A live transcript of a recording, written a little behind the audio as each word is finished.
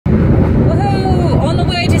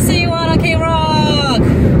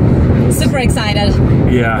excited.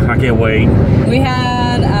 Yeah, I can't wait.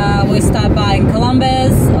 We stopped by in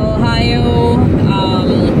Columbus, Ohio.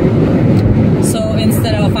 So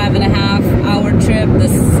instead of a 5.5-hour trip,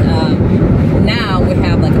 now we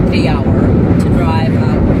have like a 3-hour to drive.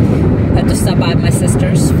 Had to stop by my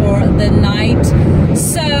sister's for the night.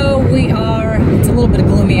 So it's a little bit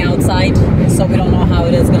gloomy outside, so we don't know how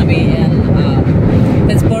it is going to be in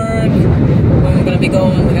Pittsburgh. When we're going to be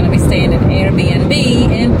going, we're going to be staying at Airbnb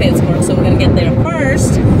in Pittsburgh, so we're going to get there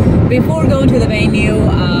first. Before going to the venue,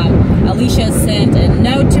 Alicia sent a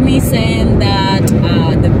note to me saying that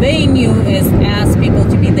the venue is asked people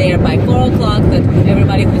to be there by 4 o'clock, that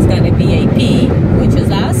everybody who's got a VAP, which is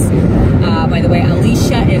us. By the way,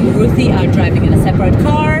 Alicia and Ruthie are driving in a separate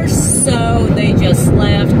car, so they just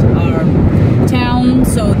left our town,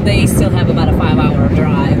 so they still have about a 5-hour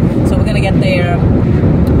drive. So we're going to get there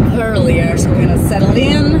earlier, so we're going to settle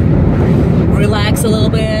in, relax a little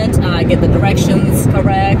bit, get the directions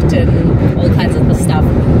correct, and all kinds of stuff.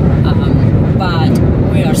 But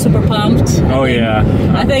we are super pumped. Oh yeah,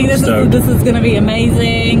 I think this is going to be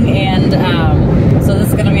amazing, and so this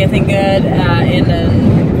is going to be, I think, good.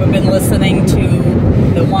 And we've been listening to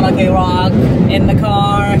the Wanna K Rock in the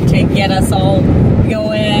car to get us all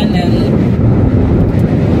going and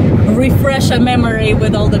refresh our memory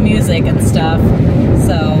with all the music and stuff.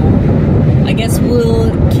 So I guess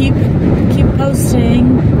we'll keep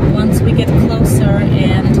posting once we get closer,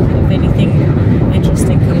 and if anything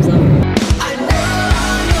interesting comes up.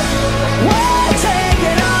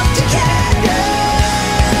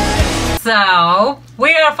 So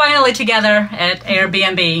we are finally together at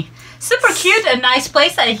Airbnb. Super cute and nice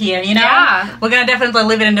place out here, you know? Yeah. We're going to definitely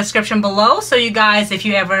leave it in the description below. So you guys, if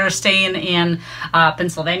you ever staying in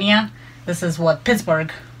Pennsylvania, this is what,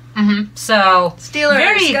 Pittsburgh. Mm-hmm. So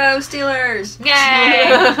Steelers, go Steelers!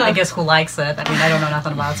 Yay! I guess who likes it? I mean, I don't know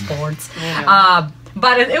nothing about sports.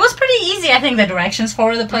 But it was pretty easy, I think, the directions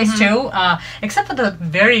for the place too, except for the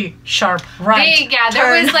very sharp right turn.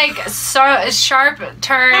 There was like sharp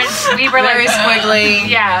turns. We were very squiggly.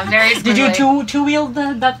 Yeah, very squiggly. Did you two-wheel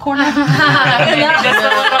that corner? Just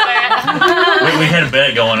a little bit. We had a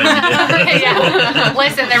bet going. Yeah.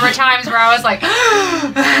 Listen, there were times where I was like, but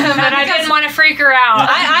I didn't want to freak her out.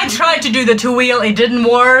 I tried to do the two-wheel. It didn't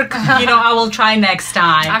work. You know, I will try next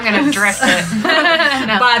time. I'm gonna drift it.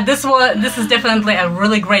 No. But this is definitely a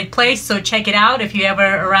really great place, so check it out if you ever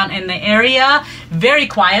around in the area. Very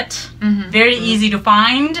quiet, very easy to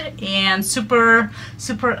find, and super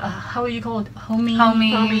how would you call it? Homey,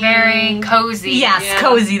 very cozy. Yes,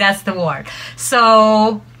 cozy, that's the word.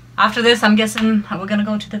 So after this, I'm guessing we're gonna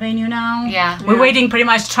go to the venue now. Yeah, we're waiting, pretty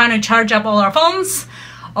much trying to charge up all our phones,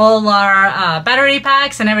 all our battery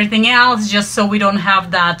packs and everything else, just so we don't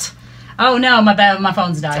have that. Oh no, my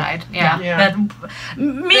phone's died. Yeah.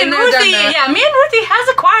 Me and Ruthie has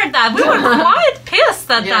acquired that. We were quite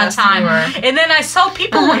pissed at that time. And then I saw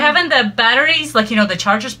people having the batteries, like, you know, the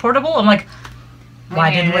chargers portable. I'm like,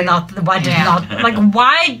 why did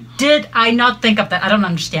I not think of that? I don't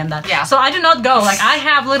understand that. Yeah. So I did not go. Like, I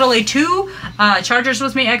have literally 2 chargers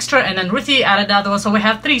with me extra, and then Ruthie added the other one, so we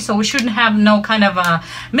have 3. So we shouldn't have no kind of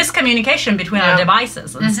miscommunication between our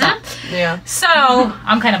devices and stuff. Yeah. So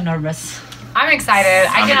I'm kind of nervous. I'm excited.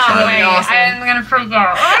 I cannot wait. Awesome. I'm gonna freak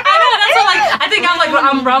out. I know, that's what, I think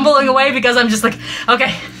I'm rumbling away because I'm just like,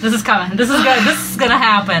 okay, this is coming. This is good. This is gonna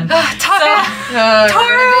happen. Tara,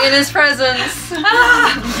 in his presence.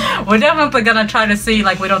 We're definitely gonna try to see.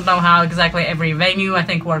 Like, we don't know how exactly every venue, I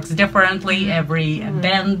think, works differently. Every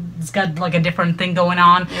band's got like a different thing going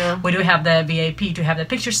on. Yeah. We do have the VAP to have the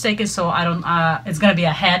pictures taken, so I don't. It's gonna be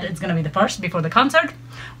ahead. It's gonna be the first before the concert,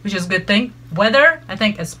 which is a good thing. Weather, I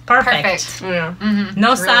think, is perfect. Yeah.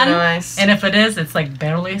 No sun, really nice. And if it is, it's like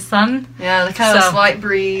barely sun. Yeah, the kind of slight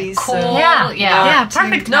breeze. Cool. Yeah,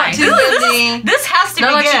 perfect. Not too windy. This has to not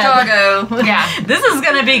be like good. Chicago. Yeah, this is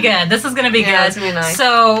gonna be good. This is gonna be good. It's gonna be nice.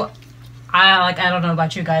 So, I don't know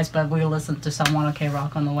about you guys, but we listened to some Wanna K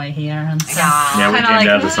Rock on the way here, and so we came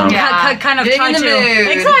down to some. Kind of try to mood.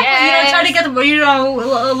 exactly. Yes. Try to get a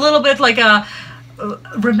little bit like a.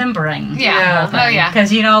 Remembering.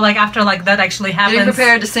 Because, like, after, like, that actually happens. Getting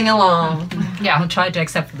prepared to sing along. I'll try to,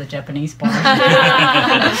 except for the Japanese part.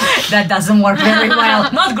 That doesn't work very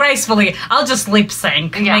well. Not gracefully. I'll just lip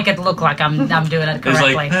sync. Make it look like I'm doing it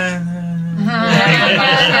correctly.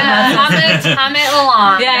 Hum it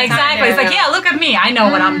along. Yeah, exactly. It's like, look at me. I know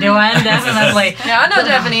what I'm doing. Definitely. Yeah, I know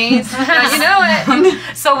Japanese. You know it.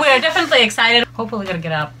 So we're definitely excited. Hopefully we're going to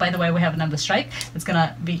get up. By the way, we have another strike. It's going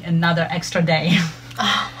to be another extra day.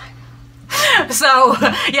 Oh my So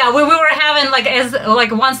yeah, we were having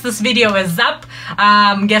like once this video is up,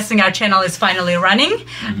 I'm guessing our channel is finally running,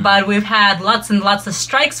 but we've had lots and lots of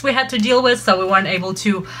strikes we had to deal with, so we weren't able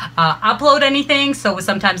to upload anything. So we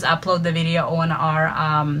sometimes upload the video on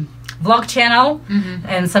our vlog channel,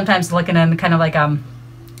 and sometimes looking in kind of like in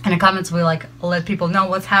the comments we like let people know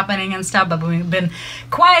what's happening and stuff. But we've been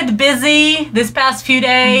quite busy this past few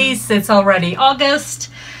days. It's already August.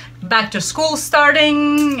 Back to school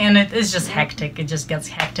starting, and it is just hectic. It just gets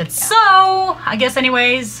hectic. So I guess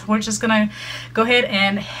anyways, we're just gonna go ahead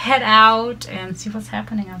and head out and see what's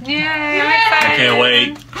happening out there. Yay! I can't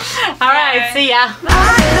wait. All right, see ya.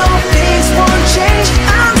 I know things won't change.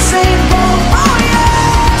 I'm saying, oh yeah.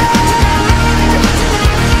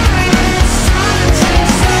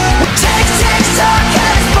 Take talk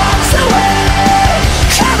and bombs away.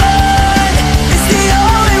 Come on, it's the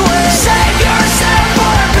only way. Save yourself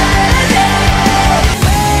for a better day.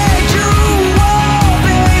 Where you walk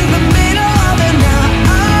in the middle of the night.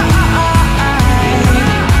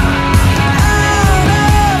 Out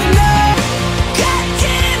of love. God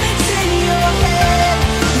damn, it's in your head.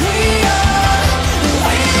 We are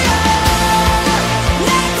like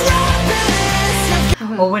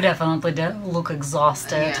robbers. Well, we definitely did look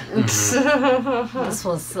exhausted. This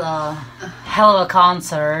was a hell of a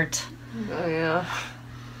concert. Oh yeah.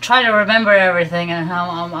 Try to remember everything, and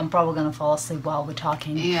I'm probably gonna fall asleep while we're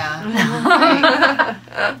talking. Yeah.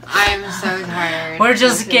 I'm so tired. We're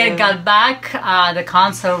just got back. The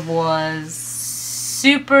concert was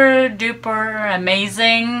super duper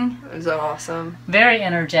amazing. It was awesome. Very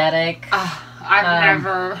energetic. I've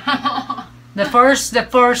never. The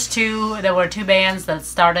first two, there were two bands that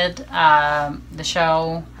started the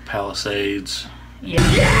show. Palisades.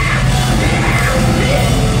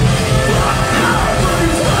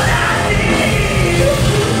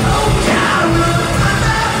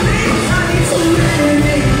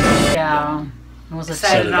 Yeah, it was a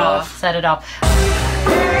Set It Off. Set It Off.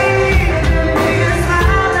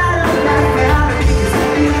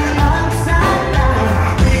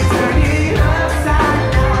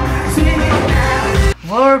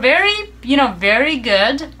 Were very, very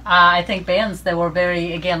good. I think bands that were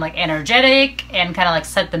very, again, like energetic and kind of like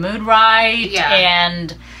set the mood right. Yeah.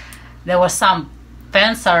 And there was some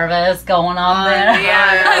fan service going on there.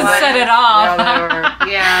 yeah, Set it off.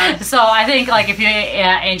 Yeah. So I think like if you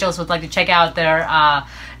Angels would like to check out their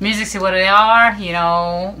music, see what they are,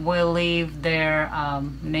 we'll leave their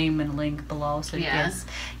name and link below so you guys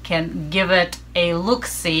can give it a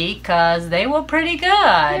look-see, because they were pretty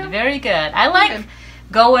good. Very good. I like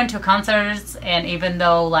going to concerts, and even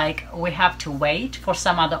though like we have to wait for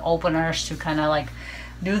some other openers to kind of like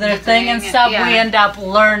do their thing and stuff, we end up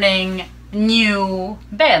learning new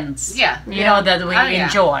bands that we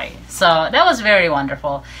enjoy. So that was very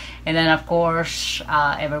wonderful. And then of course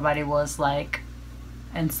everybody was like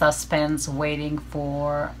in suspense waiting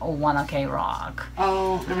for One OK Rock.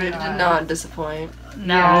 Oh, It did not disappoint.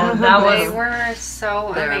 No, that they was were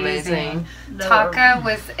so They're amazing. amazing. Taka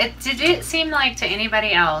was. Did it seem like to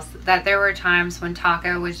anybody else that there were times when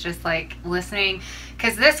Taka was just like listening?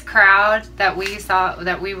 Because this crowd that we saw,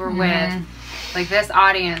 that we were with, like this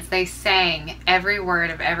audience, they sang every word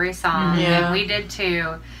of every song, and we did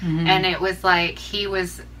too. And it was like he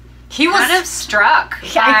was kind of struck.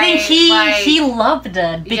 I think he loved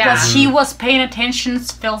it because he was paying attention,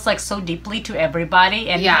 feels like so deeply to everybody,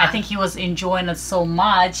 and I think he was enjoying it so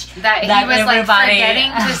much that he was like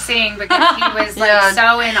forgetting to sing because he was like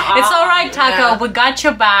so in awe. It's all right, Taka. We got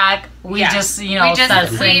your back. We just started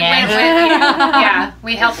singing. Went with you.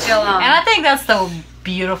 We helped you along. And I think that's the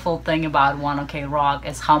beautiful thing about One OK Rock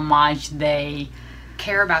is how much they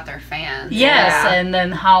care about their fans. Yes, and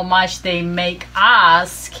then how much they make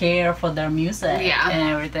us care for their music and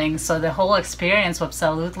everything. So the whole experience was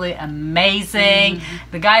absolutely amazing.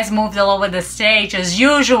 The guys moved all over the stage as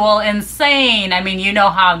usual, insane. I mean, you know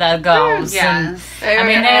how that goes. Yes. I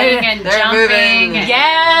mean, and jumping.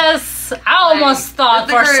 Yes. I almost thought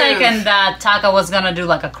for a second that Taka was gonna do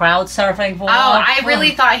like a crowd surfing for. Oh, I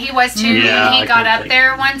really thought he was too. Yeah, he got up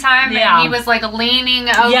there one time and he was like leaning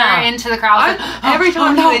over into the crowd. Every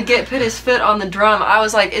time he would put his foot on the drum, I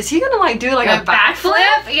was like, is he gonna like do like a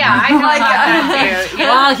backflip? Yeah, I thought that too.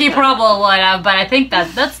 Well, he probably would have, but I think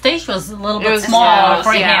that stage was a little bit small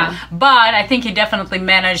for him. But I think he definitely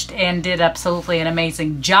managed and did absolutely an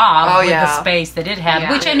amazing job with the space they did have.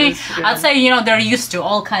 Which I mean, I'd say they're used to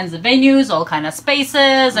all kinds of venues, all kind of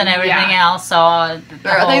spaces, and everything else. So I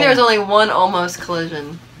think there was only one almost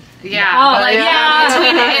collision. Yeah. Oh, like,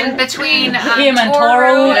 yeah. Between Him and Toru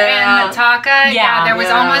Toru. and Taka. Yeah. There was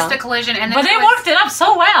Yeah. almost a collision. And But they worked it up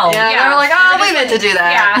so well. Yeah, Yeah. they were like, oh, we meant to do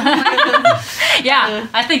that. Yeah. Yeah,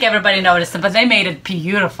 I think everybody noticed it, but they made it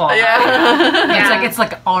beautiful. Yeah. It's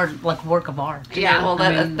like art, like work of art. Yeah. Well,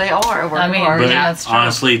 I mean, they are a work I of mean, art. But yeah, that's true.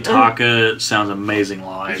 honestly, Taka sounds amazing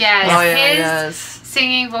live. Yes. Oh, yeah, His yes.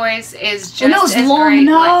 singing voice is just And those as long great.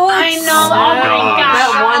 notes. I know. Oh, Oh, my God. gosh.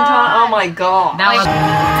 That one time, oh my god. That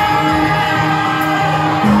was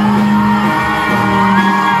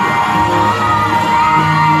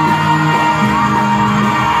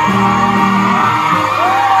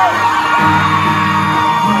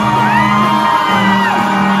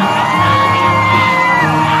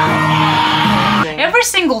every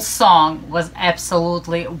single song was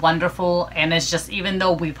absolutely wonderful, and it's just, even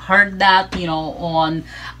though we've heard that, you know, on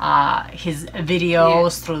his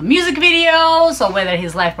videos, through music videos, or whether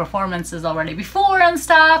his live performances already before and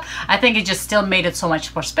stuff, I think it just still made it so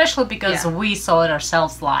much more special because we saw it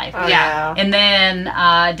ourselves live. Oh, Yeah. And then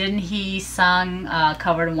didn't he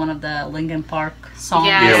covered one of the Linkin Park songs?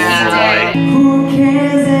 Yes, Yeah, he did. Who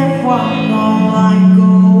cares if one more light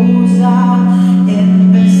goes out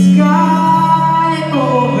in the sky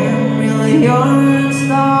over a million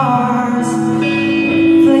stars?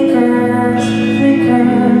 Flickers,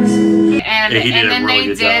 flickers. And, Yeah, he did and a then really they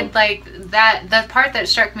good did job. like that. The part that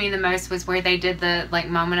struck me the most was where they did the like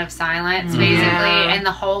moment of silence, basically, Yeah. and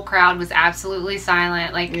the whole crowd was absolutely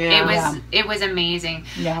silent. Like Yeah. it was amazing.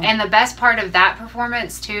 Yeah. And the best part of that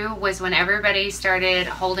performance too was when everybody started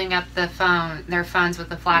holding up their phones with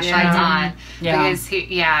the flashlights on. Yeah.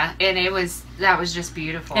 Because that was just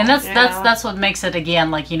beautiful. And Yeah. that's what makes it, again,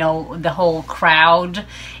 like, you know, the whole crowd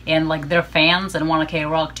and like their fans and Wanna K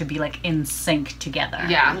Rock to be like in sync together.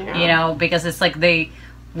 Yeah. You know, because it's like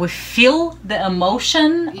we feel the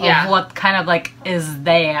emotion Yeah. of what kind of like is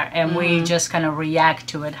there, and we just kind of react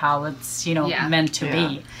to it how it's, you know, Yeah. meant to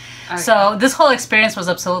be. Oh, So this whole experience was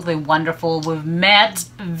absolutely wonderful. We've met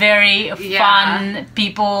very fun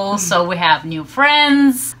people, so we have new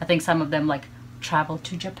friends. I think some of them like travel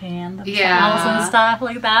to Japan themselves and stuff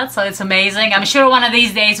like that. So it's amazing. I'm sure one of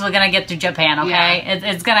these days we're gonna get to Japan. Okay,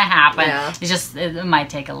 it's gonna happen. Yeah. It's just it might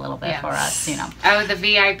take a little bit for us, you know. Oh, the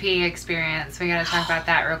VIP experience. We gotta talk about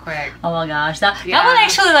that real quick. Oh my gosh, that Yeah. one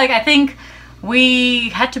actually, like, I think we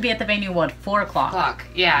had to be at the venue 4 o'clock.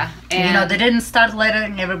 Yeah. And You know, they didn't start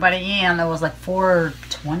letting everybody in. It was like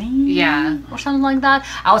 4:20, Yeah. or something like that.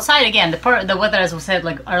 Outside, again, the weather, as we said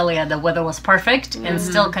like earlier, the weather was perfect and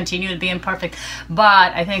still continued being perfect.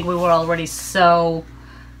 But I think we were already so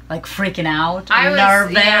like freaking out, I and was-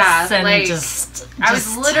 nervous, yeah, and like, just I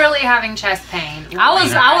was literally having chest pain. I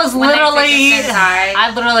was When they took literally, the Sentai.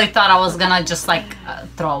 I literally thought I was gonna just like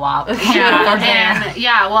throw up. Yeah, and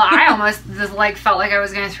well, I almost just, like felt like I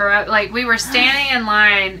was gonna throw up. Like we were standing in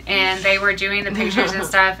line and they were doing the pictures and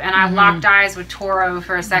stuff, and I locked eyes with Toru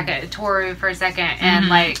for a second, and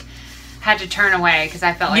like had to turn away because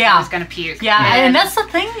I felt like I was gonna puke. Yeah, and that's the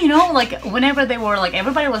thing, you know, like whenever they were like,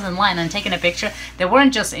 everybody was in line and taking a picture, they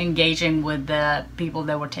weren't just engaging with the people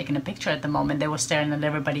that were taking a picture at the moment, they were staring at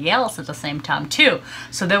everybody else at the same time too.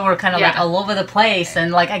 So they were kind of like all over the place,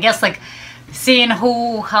 and like, I guess like seeing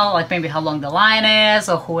maybe how long the line is,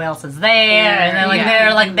 or who else is there, and then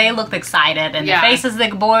like they looked excited, and the faces the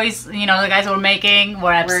boys, you know, the guys were making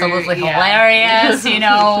were absolutely hilarious, you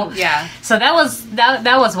know. Yeah. So that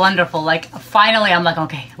was wonderful. Like finally, I'm like,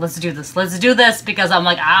 okay, let's do this, because I'm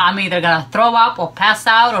like, I'm either gonna throw up or pass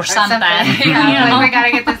out or something. Yeah, you know? like we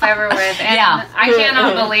gotta get this over with. And I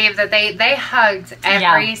cannot believe that they hugged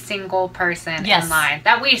every single person in line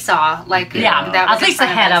that we saw. Like that was at least in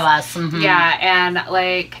front ahead of us. Mhm. Yeah, and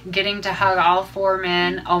like getting to hug all 4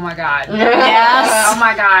 men. Oh my god. Yes. Oh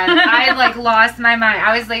my god. I like lost my mind.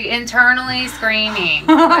 I was like internally screaming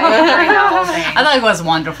like, during the whole thing. I thought it was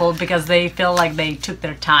wonderful because they feel like they took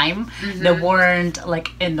their time. They weren't like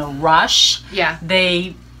in a rush. Yeah.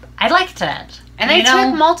 I liked it. And they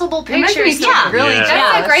took multiple pictures. Really Yeah.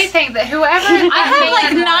 That's a great thing. That whoever I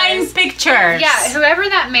have like 9 pictures. Yeah, whoever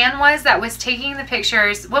that man was that was taking the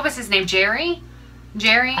pictures. What was his name? Jerry.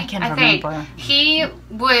 I can't remember.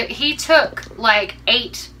 He took like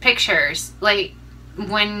 8 pictures. Like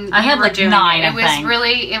when I you had were like doing 9. it I was think.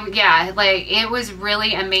 really it was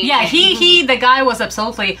really amazing. Yeah, the guy was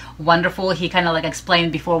absolutely wonderful. He kind of like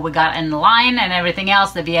explained before we got in line and everything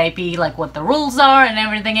else, the VIP, like what the rules are and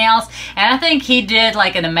everything else. And I think he did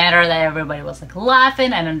like in a manner that everybody was like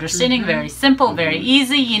laughing and understanding, very simple, very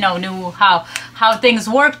easy, you know, knew how things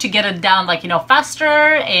work to get it down, like, you know,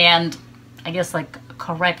 faster and I guess like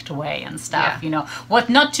correct way and stuff, you know, what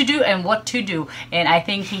not to do and what to do. And I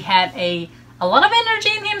think he had a a lot of energy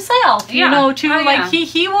in himself, Yeah. you know, too. Oh, yeah. Like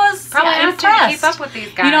he was Probably has to impressed. keep up with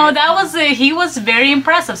these guys. You know, that was he was very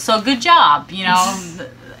impressive. So good job. You know,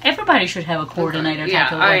 everybody should have a coordinator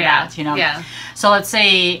type of like that. You know. Yeah. So let's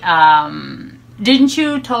say, didn't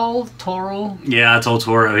you tell Toru? Yeah, I told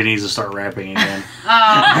Toro he needs to start rapping again. Oh,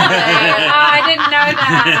 I didn't know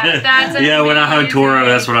that. That's amazing. Yeah, when I hugged Toro,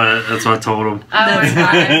 that's what I told him. Oh my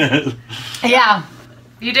god. Yeah.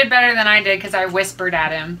 You did better than I did because I whispered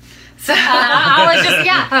at him. So I was just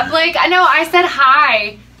like I know I said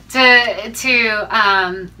hi to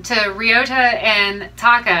Ryota and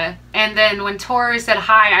Taka, and then when Toru said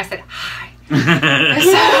hi, I said hi. So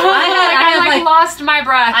I lost my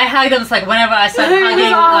breath. I hugged him. It's like whenever I started It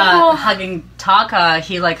was awful. hugging Taka,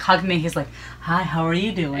 he like hugged me. He's like, "Hi, how are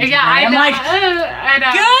you doing?" Yeah, today?" I'm like, I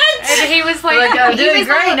know. "Good." And he was like, I'm he doing was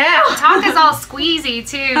great all, now. Taka's all squeezy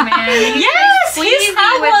too, man. He's yes, like his squeezy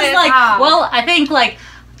hug with was his like, hug. well, I think like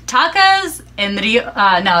Taka's and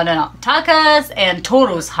Taka's and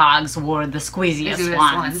Toru's hugs were the squeeziest These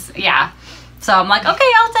ones. Yeah. So I'm like,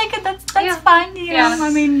 okay, I'll take it. That's Yeah. fine. You Yeah. know, I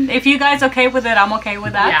mean, if you guys okay with it, I'm okay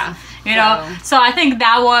with that. Yeah. You know, so I think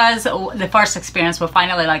that was the first experience. We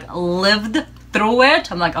finally like lived through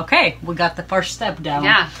it. I'm like, okay, we got the first step down.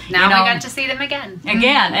 Yeah. Now You know, we got to see them again.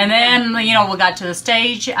 again, and then you know we got to the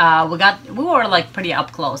stage. We were like pretty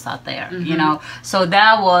up close out there. You know, so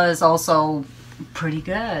that was also pretty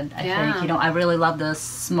good. I Yeah. think, you know, I really love the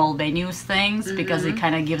small venues things because it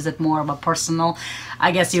kind of gives it more of a personal, I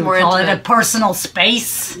guess you would More call it a intimate. personal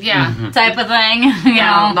space Yeah. type of thing. You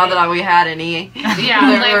know, Not that we had any. Yeah.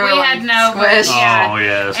 They Like were, we like, had no. squished. Yeah. Oh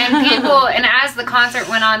yes. And people, and as the concert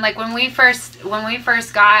went on, like when we first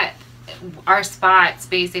got our spots,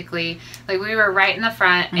 basically, like we were right in the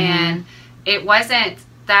front, and it wasn't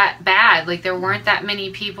that bad. Like there weren't that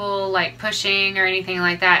many people like pushing or anything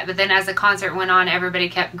like that. But then as the concert went on, everybody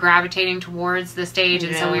kept gravitating towards the stage,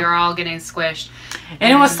 and so Yeah. we were all getting squished.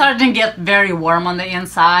 and it was starting to get very warm on the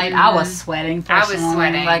inside. I was sweating. I was Personally.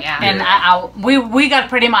 sweating, like, yeah. and we got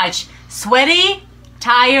pretty much sweaty,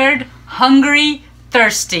 tired, hungry,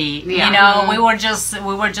 thirsty. Yeah. You know, we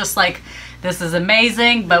were just like, this is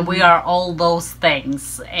amazing, but we are all those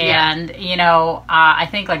things. And you know, I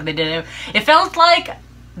think like they did it. It felt like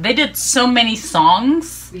they did so many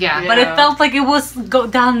songs. Yeah. But it felt like it was go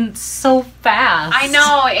down so fast. I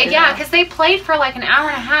know, yeah, because they played for like an hour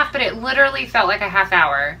and a half, but it literally felt like a half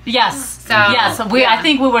hour. Yes. So, yes. yeah. I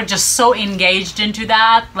think we were just so engaged into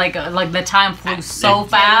that. Like the time flew so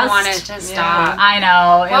Didn't fast. want it to stop. I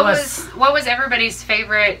know. What was everybody's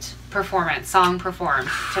favorite performance, song performed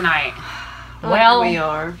tonight? Well, We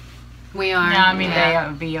are. We are. yeah, I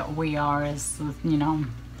mean, we are is, you know,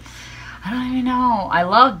 I don't even know. I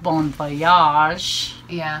love Bon Voyage.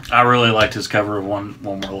 Yeah. I really liked his cover of One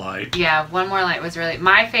More Light. Yeah, One More Light was really...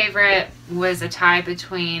 My favorite was a tie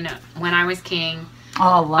between When I Was King, Oh,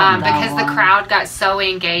 I love that because the one. crowd got so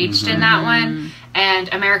engaged in that one, and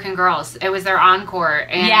American Girls. It was their encore,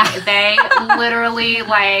 and Yeah. they literally,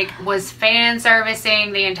 like, was fan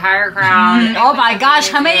servicing the entire crowd. It Oh was my gosh,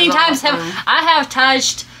 how many amazing. times I have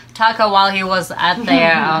touched Taka while he was at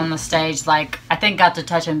there on the stage? Like, I think got to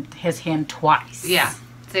touch his hand twice. Yeah.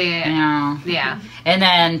 See, Yeah. yeah. And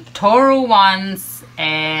then Toru once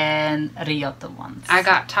and Ryota once. I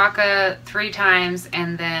got Taka 3 times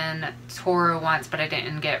and then Toru once, but I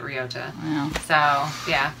didn't get Ryota. Yeah. So,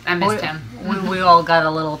 yeah, I missed him. We all got a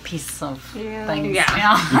little piece of things. Yeah. You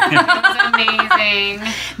know? It was amazing.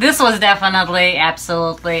 This was definitely,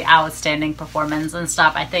 absolutely outstanding performance and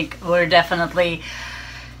stuff. I think we're definitely...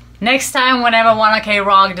 Next time, whenever One OK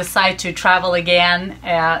Rock decide to travel again,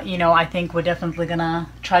 you know, I think we're definitely gonna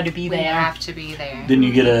try to be We there. have to be there. Didn't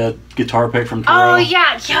you get a guitar pick from Toro? Oh,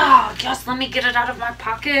 yeah. Yeah. Just let me get it out of my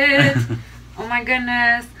pocket. Oh, my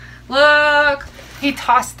goodness. Look. He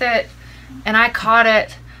tossed it, and I caught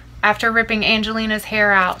it after ripping Angelina's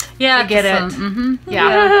hair out Yeah, to get it. Mm-hmm. Yeah.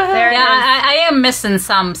 There it is. Yeah, I am missing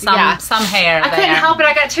some Yeah. hair I there. couldn't help it.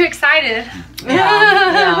 I got too excited.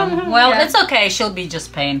 Yeah. Well, Yeah. it's okay. She'll be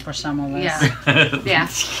just paying for some of us. Yeah. Yeah.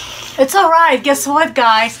 It's all right. Guess what,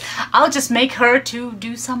 guys? I'll just make her to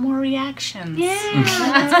do some more reactions. Yeah,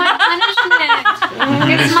 that's my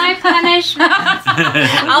punishment. It's my punishment.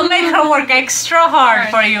 I'll make her work extra hard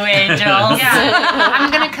for you, angels. Yeah,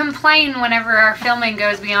 I'm gonna complain whenever our filming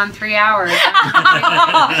goes beyond 3 hours.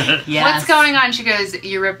 Yes. What's going on? She goes,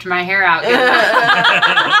 "You ripped my hair out."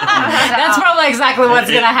 That's probably exactly what's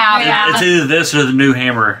gonna happen. It's either this or the new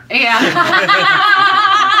hammer. Yeah.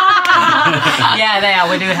 Yeah,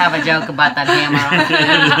 we do have a joke about that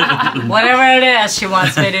hammer. Whatever it is she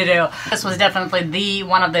wants me to do. This was definitely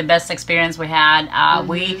one of the best experience we had.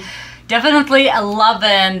 We definitely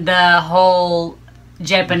loving the whole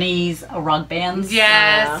Japanese rock bands.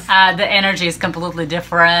 Yes. The energy is completely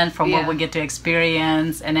different from what Yeah. we get to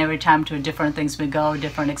experience, and every time to different things we go,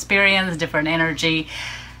 different experience, different energy.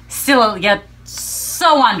 Still yet so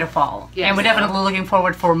wonderful. Yes. And we're definitely looking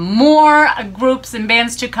forward for more groups and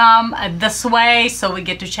bands to come this way, so we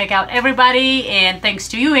get to check out everybody. And thanks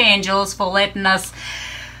to you, Angels, for letting us,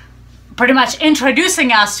 pretty much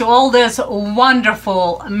introducing us to all this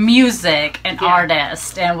wonderful music and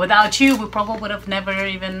artists. And without you, we probably would have never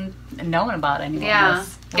even known about any of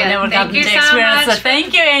this. We never gotten to experience it.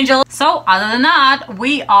 Thank you, Angel. So other than that,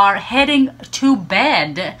 we are heading to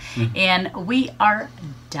bed, and we are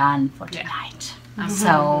done for tonight.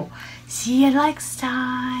 So see you next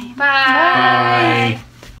time. Bye. Bye.